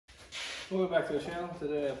Welcome back to the channel.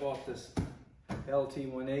 Today I bought this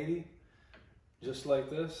LT180, just like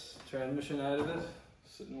this. Transmission out of it,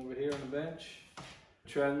 sitting over here on the bench.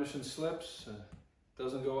 Transmission slips,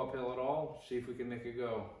 doesn't go uphill at all. See if we can make it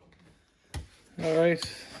go. All right,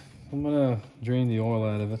 I'm gonna drain the oil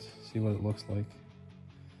out of it, see what it looks like.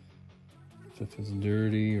 If it's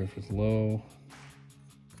dirty or if it's low.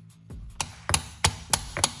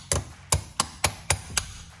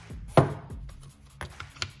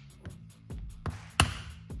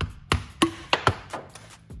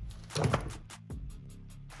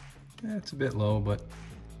 Yeah, it's a bit low, but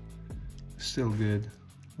still good.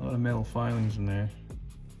 A lot of metal filings in there.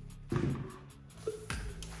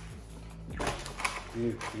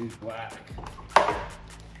 Dude, he's black.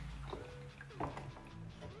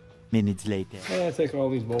 Minutes later. I take all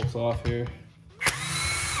these bolts off here.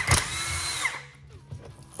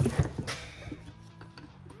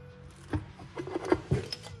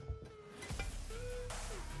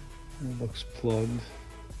 It looks plugged.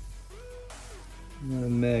 Got a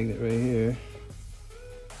magnet right here.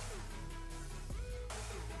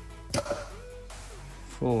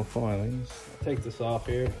 Full of filings. I'll take this off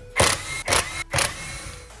here.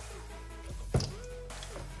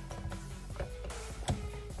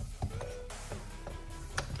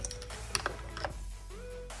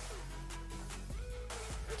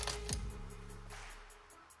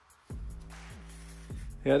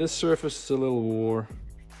 Yeah, this surface is a little wore.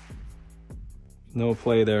 No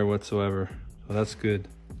play there whatsoever. So that's good.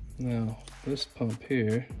 Now, this pump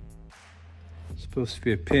here is supposed to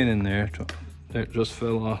be a pin in there. That just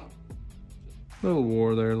fell off. A little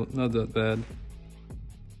wore there, not that bad.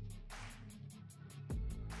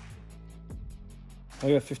 I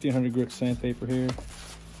got 1500 grit sandpaper here.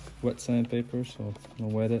 Wet sandpaper, so I'm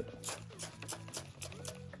gonna wet it.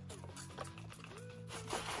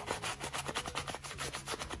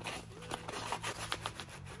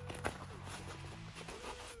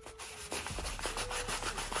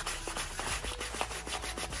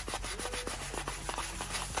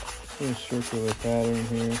 A circular pattern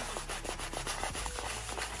here.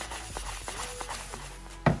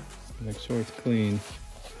 Make sure it's clean.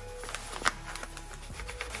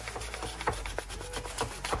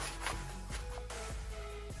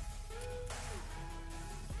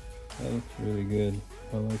 That looks really good.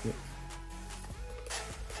 I like it.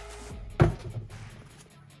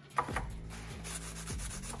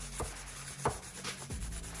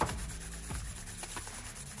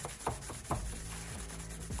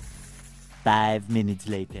 Five minutes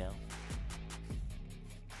later.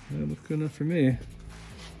 That looks good enough for me.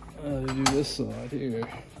 I'll do this side here.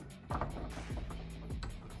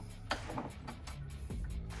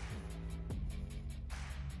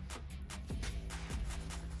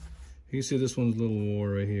 You can see this one's a little wore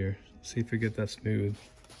right here. See if we get that smooth.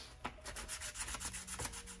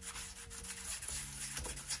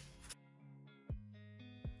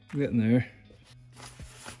 Getting there.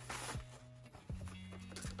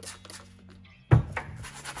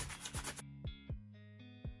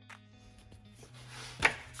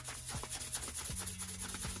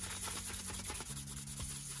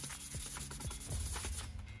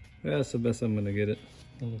 Yeah, that's the best I'm gonna get it.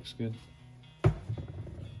 That looks good.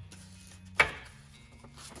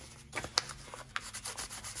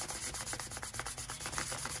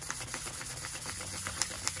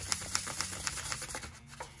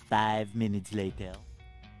 Five minutes later.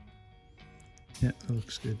 Yeah, that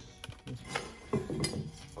looks good.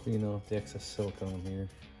 Clean off the excess silicone here.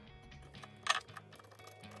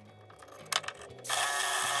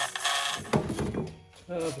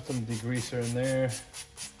 I'll put some degreaser in there.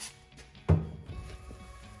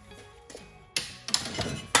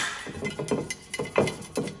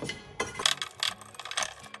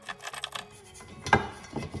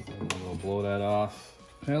 We'll blow that off.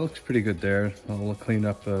 That looks pretty good there. I'll clean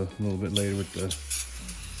up a little bit later with the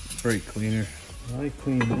brake cleaner. I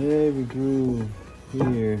clean every groove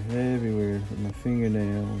here, everywhere with my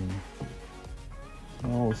fingernail.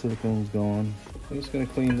 And all the silicone's gone. I'm just gonna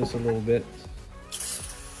clean this a little bit.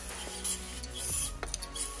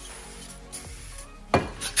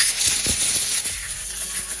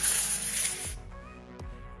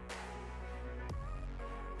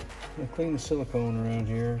 I clean the silicone around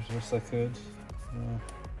here as best I could.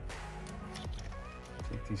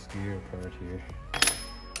 Take these gear apart here.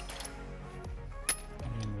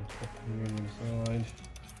 And put them here on the side.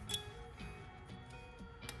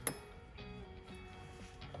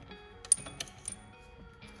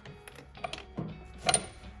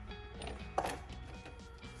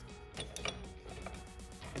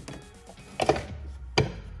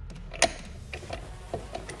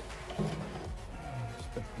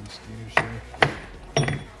 these gears here.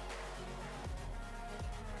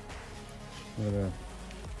 But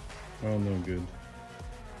oh, no good.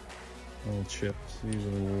 All chips. These are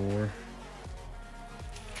war.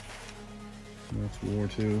 That's war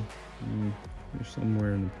too. There's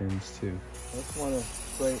somewhere in the pins too. I just want to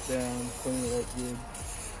spray it down, clean it up good.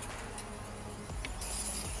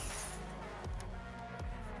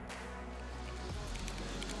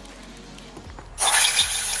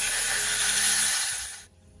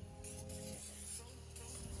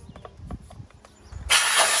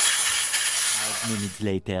 Minutes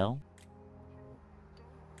later.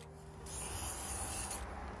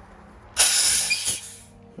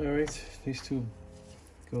 All right, these two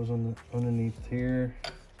goes on the underneath here.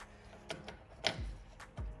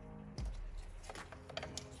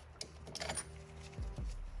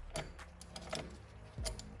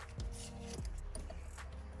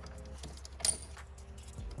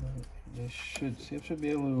 You should be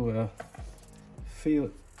able to feel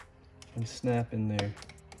it and snap in there.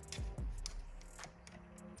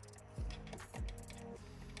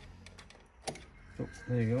 Oh,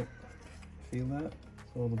 there you go. Feel that?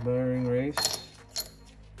 So the bearing race,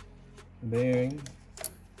 bearing,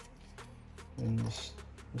 and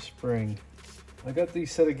the spring. I got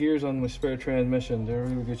these set of gears on my spare transmission. They're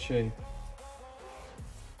in really good shape.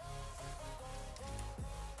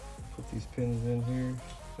 Put these pins in here,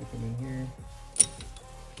 stick them in here.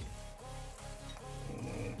 And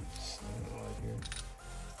then snap it right here.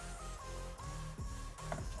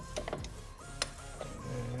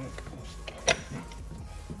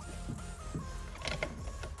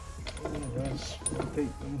 Let's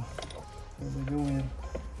rotate them as they go in.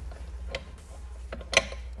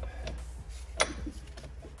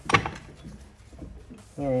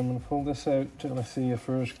 Alright, I'm going to pull this out till I see a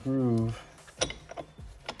first groove.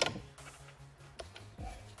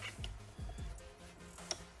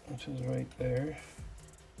 Which is right there.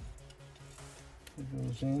 It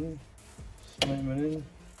goes in, slam it in.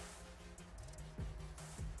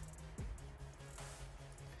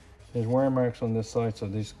 There's wear marks on this side, so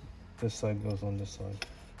this side goes on this side.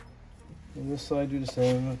 And this side do the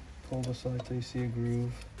same. Pull the side till you see a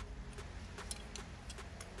groove.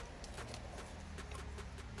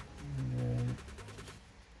 And then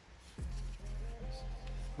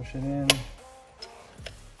push it in.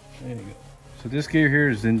 There you go. So this gear here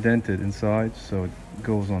is indented inside, so it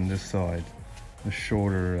goes on this side, the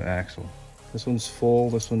shorter axle. This one's full,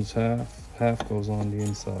 this one's half. Half goes on the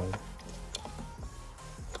inside.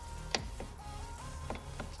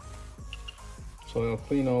 So I'll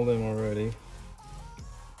clean all them already.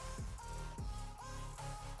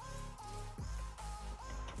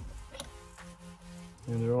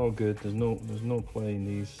 And they're all good. There's no play in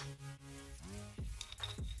these.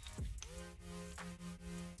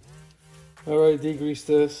 Alright, degrease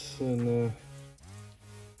this, and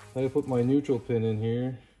I put my neutral pin in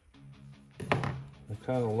here. I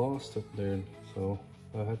kind of lost it there, so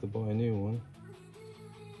I had to buy a new one.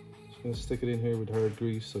 Just gonna stick it in here with hard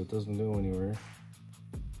grease so it doesn't go anywhere.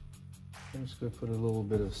 I'm just going to put a little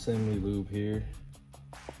bit of semi-lube here.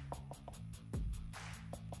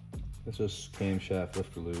 It's just camshaft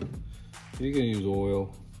lifter lube. You can use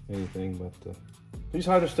oil, anything, but these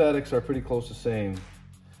hydrostatics are pretty close the same.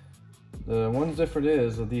 The one different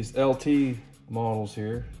is that these LT models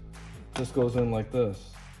here, this goes in like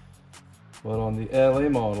this. But on the LA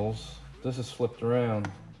models, this is flipped around,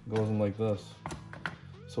 goes in like this.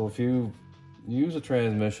 So if you use a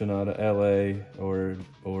transmission out of LA or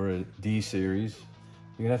a D series,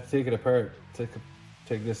 you're gonna have to take it apart,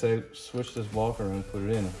 take this out, switch this block around, put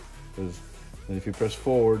it in, because if you press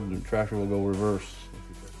forward, the tractor will go reverse.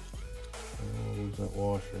 I'll lose that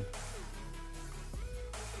washer.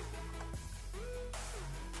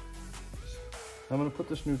 I'm gonna put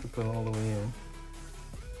this neutral pin all the way in.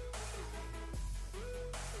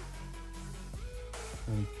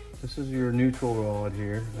 And this is your neutral rod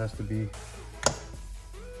here. It has to be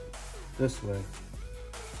this way,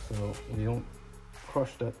 so you don't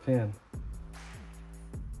crush that pin.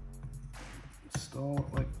 Install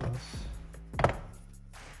it like this.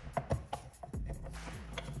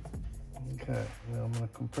 Okay, now I'm going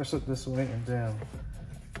to compress it this way and down.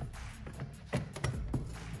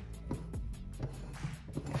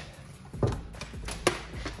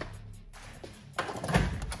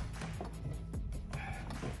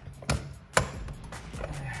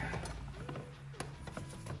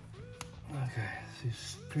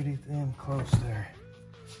 It's pretty damn close there.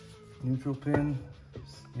 Neutral pin,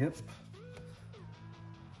 yep.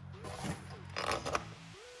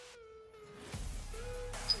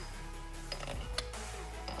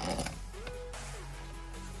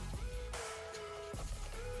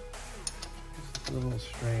 a little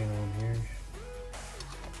strain on here.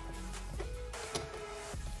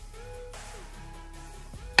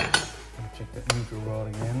 Check that neutral rod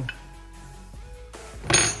again.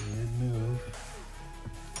 It did move.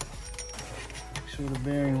 Make sure the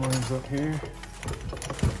bearing lines up here.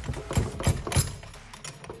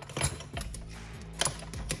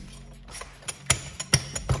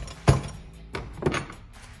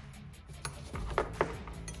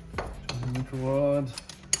 Neutral rod.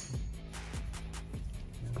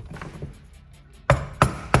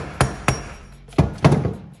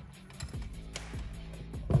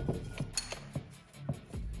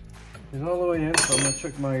 It's all the way in, so I'm gonna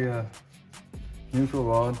check my neutral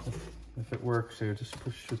rod if it works here. Just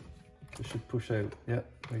push it. It should push out. Yep,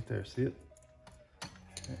 right there. See it?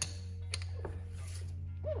 Okay.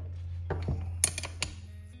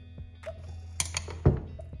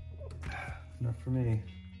 Not for me.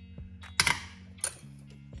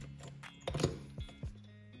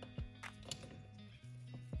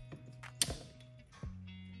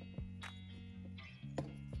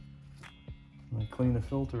 I clean the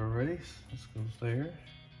filter already, so this goes there.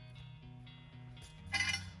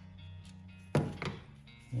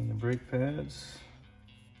 And the brake pads,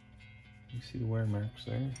 you see the wear marks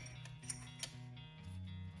there.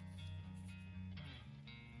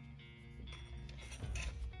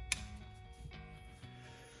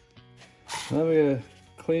 Now we gotta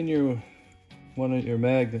clean one of your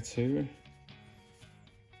magnets here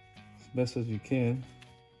as best as you can.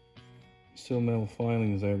 Still metal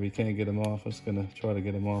filings there, but you can't get them off. I'm just gonna try to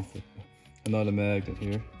get them off with another magnet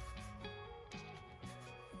here.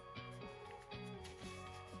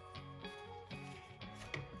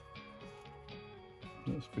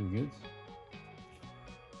 That's pretty good.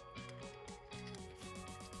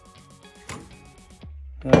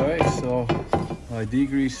 All right, so I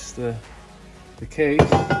degreased the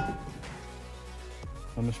case. I'm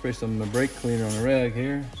gonna spray some brake cleaner on the rag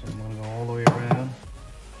here. So I'm gonna go all the way around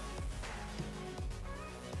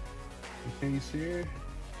the case here.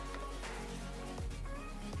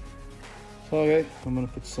 So, okay, I'm gonna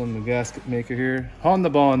put some gasket maker here. Honda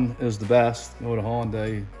Bond is the best. Go to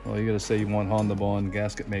Honda. Well, you gotta say you want Honda Bond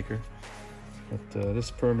gasket maker. But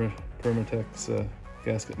this Permatex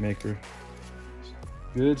gasket maker is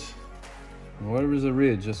good. And whatever's a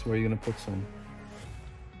ridge, that's where you're gonna put some.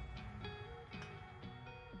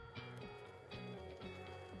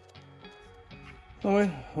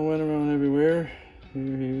 Alright, I went around everywhere.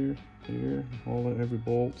 Here, every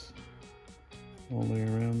bolt. All the way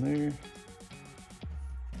around there.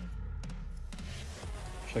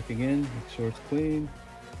 Check again, make sure it's clean.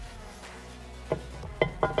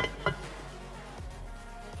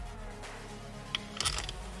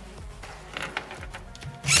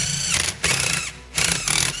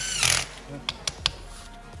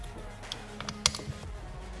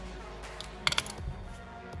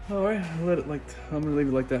 All right, I'm gonna leave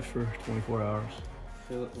it like that for 24 hours.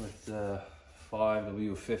 Fill it with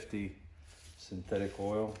 5W50 synthetic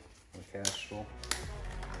oil or Castrol.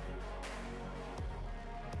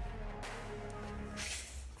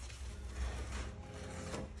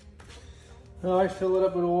 All right, fill it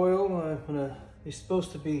up with oil. It's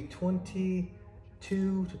supposed to be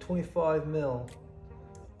 22 to 25 mil.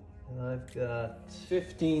 And I've got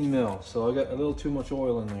 15 mil, so I got a little too much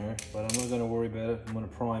oil in there, but I'm not gonna worry about it. I'm gonna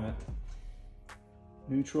prime it.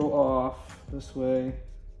 Neutral off this way.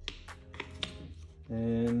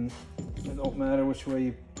 And it don't matter which way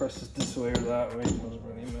you press it, this way or that way, it doesn't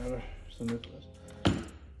really matter.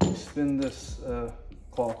 So spin this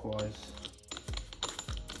clockwise.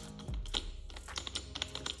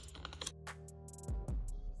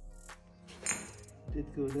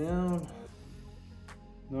 Did go down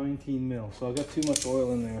 19 mil, so I got too much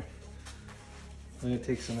oil in there. I'm gonna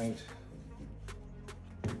take some out.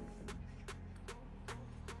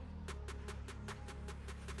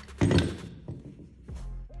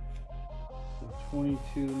 So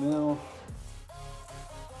 22 mil,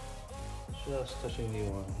 just touching the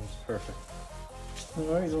oil. That's perfect. All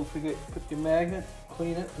right, don't forget, put your magnet,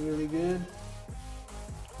 clean it really good.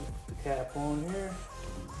 Put the cap on here.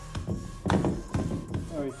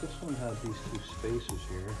 All right, this one has these two spacers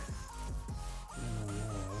here.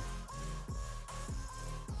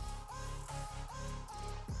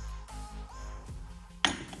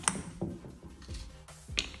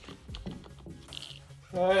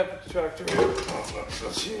 All right, put the tractor in. Oh,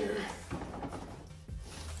 that's here.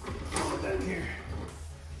 Put that here.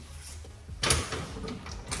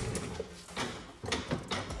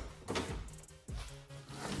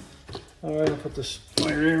 All right, I'll put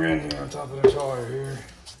my rear end here on top of the tire here.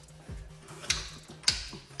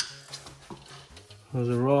 There's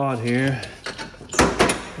a rod here.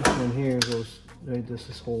 This one here goes right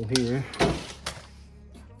this hole here,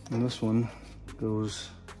 and this one goes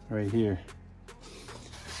right here.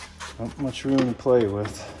 Not much room to play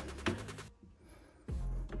with.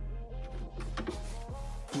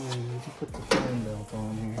 And I need to put the fan belt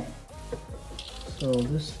on here. So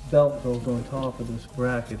this belt goes on top of this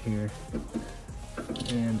bracket here,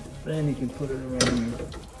 and then you can put it around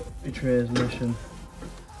your transmission.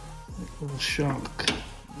 A little shock. Let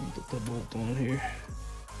me put the bolt on here.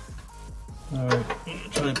 Alright, I'm gonna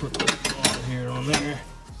try and put the bolt here on there.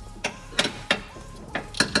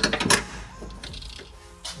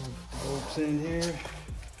 Bolts in here.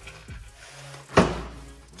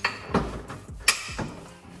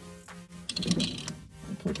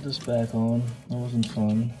 Put this back on. That wasn't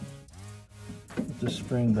fun. Put the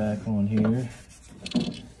spring back on here.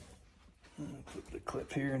 Put the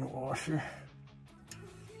clip here in the washer.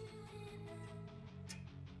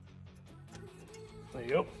 There you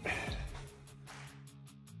go.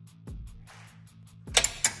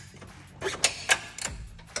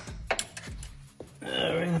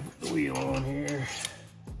 Alright, put the wheel on here.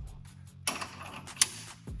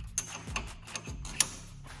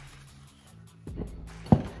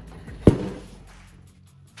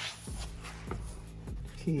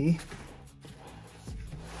 Key.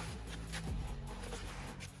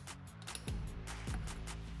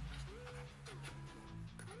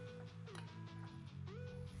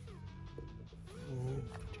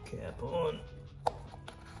 Put your cap on.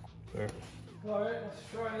 Perfect. Alright, let's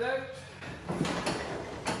try that.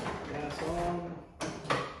 Gas on,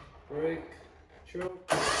 brake, choke.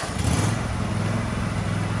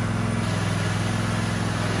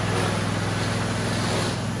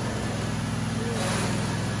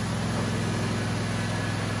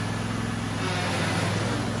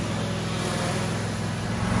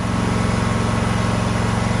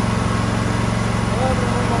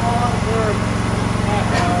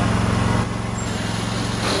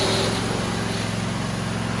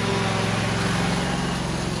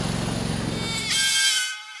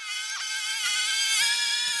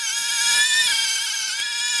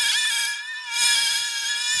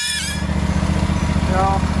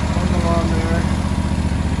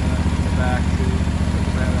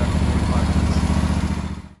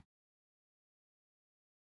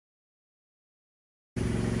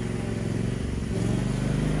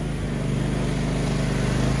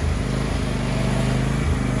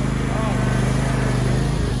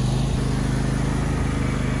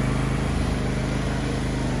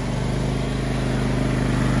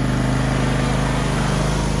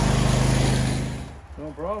 No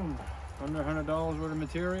problem. Under $100 worth of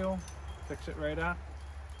material. Fix it right up.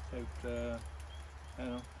 Take, I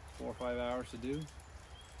don't know, 4 or 5 hours to do.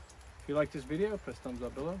 If you like this video, press thumbs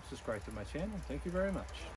up below. Subscribe to my channel. Thank you very much.